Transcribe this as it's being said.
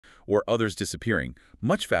or others disappearing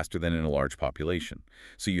much faster than in a large population.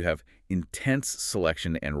 So you have intense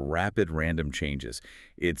selection and rapid random changes.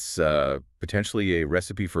 It's potentially a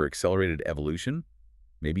recipe for accelerated evolution,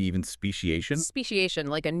 maybe even speciation, Speciation,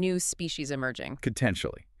 like a new species emerging.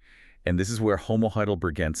 potentially. And this is where Homo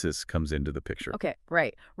heidelbergensis comes into the picture. Okay,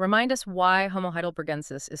 right. Remind us why Homo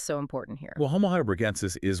heidelbergensis is so important here. Well, Homo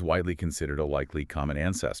heidelbergensis is widely considered a likely common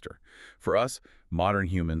ancestor. For us, modern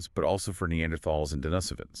humans, but also for Neanderthals and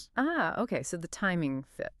Denisovans. Ah, okay, so the timing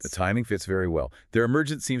fits. The timing fits very well. Their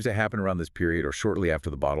emergence seems to happen around this period or shortly after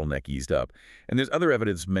the bottleneck eased up. And there's other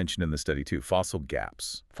evidence mentioned in the study too, fossil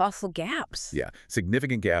gaps. Fossil gaps. Yeah,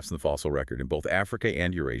 significant gaps in the fossil record in both Africa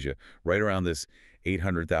and Eurasia, right around this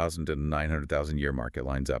 800,000 to 900,000 year mark it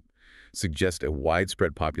lines up, suggest a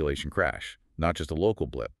widespread population crash, not just a local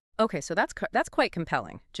blip. Okay, so that's quite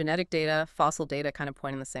compelling. Genetic data, fossil data kind of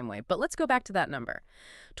point in the same way. But let's go back to that number.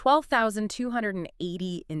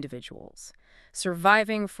 12,280 individuals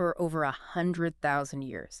surviving for over 100,000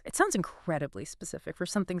 years. It sounds incredibly specific for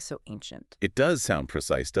something so ancient. It does sound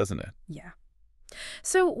precise, doesn't it? Yeah.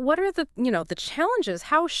 So what are the challenges?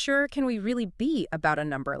 How sure can we really be about a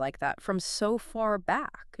number like that from so far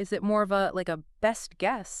back? Is it more of a best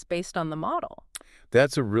guess based on the model?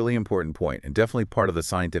 That's a really important point and definitely part of the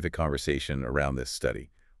scientific conversation around this study.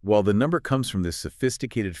 While the number comes from this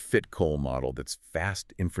sophisticated fit-coal model that's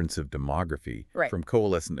fast inference of demography Right. from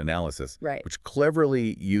coalescent analysis, Right. which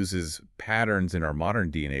cleverly uses patterns in our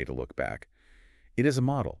modern DNA to look back, it is a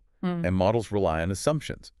model. And models rely on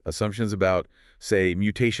assumptions. Assumptions about, say,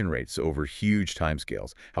 mutation rates over huge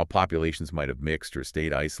timescales, how populations might have mixed or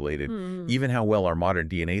stayed isolated, even how well our modern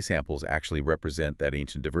DNA samples actually represent that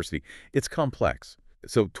ancient diversity. It's complex.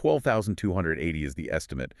 So 12,280 is the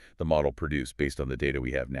estimate the model produced based on the data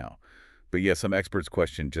we have now. But yes, some experts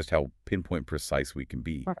question just how pinpoint precise we can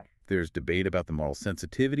be. Okay. There's debate about the model's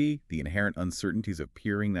sensitivity, the inherent uncertainties of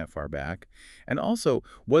peering that far back, and also,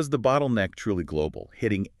 was the bottleneck truly global,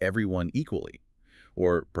 hitting everyone equally?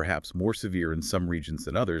 Or perhaps more severe in some regions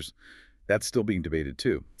than others? That's still being debated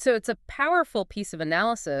too. So it's a powerful piece of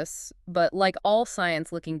analysis, but like all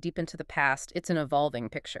science looking deep into the past, it's an evolving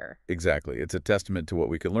picture. Exactly. It's a testament to what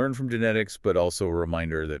we can learn from genetics, but also a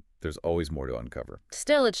reminder that there's always more to uncover.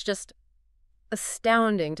 Still, it's just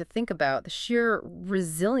astounding to think about the sheer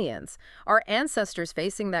resilience. Our ancestors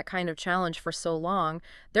facing that kind of challenge for so long,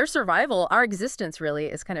 their survival, our existence really,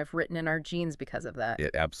 is kind of written in our genes because of that.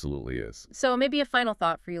 It absolutely is. So maybe a final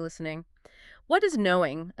thought for you listening. What does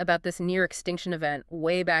knowing about this near-extinction event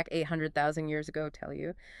way back 800,000 years ago tell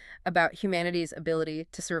you about humanity's ability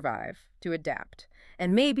to survive, to adapt?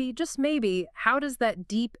 And maybe, just maybe, how does that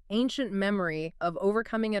deep, ancient memory of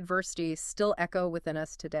overcoming adversity still echo within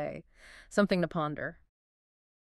us today? Something to ponder.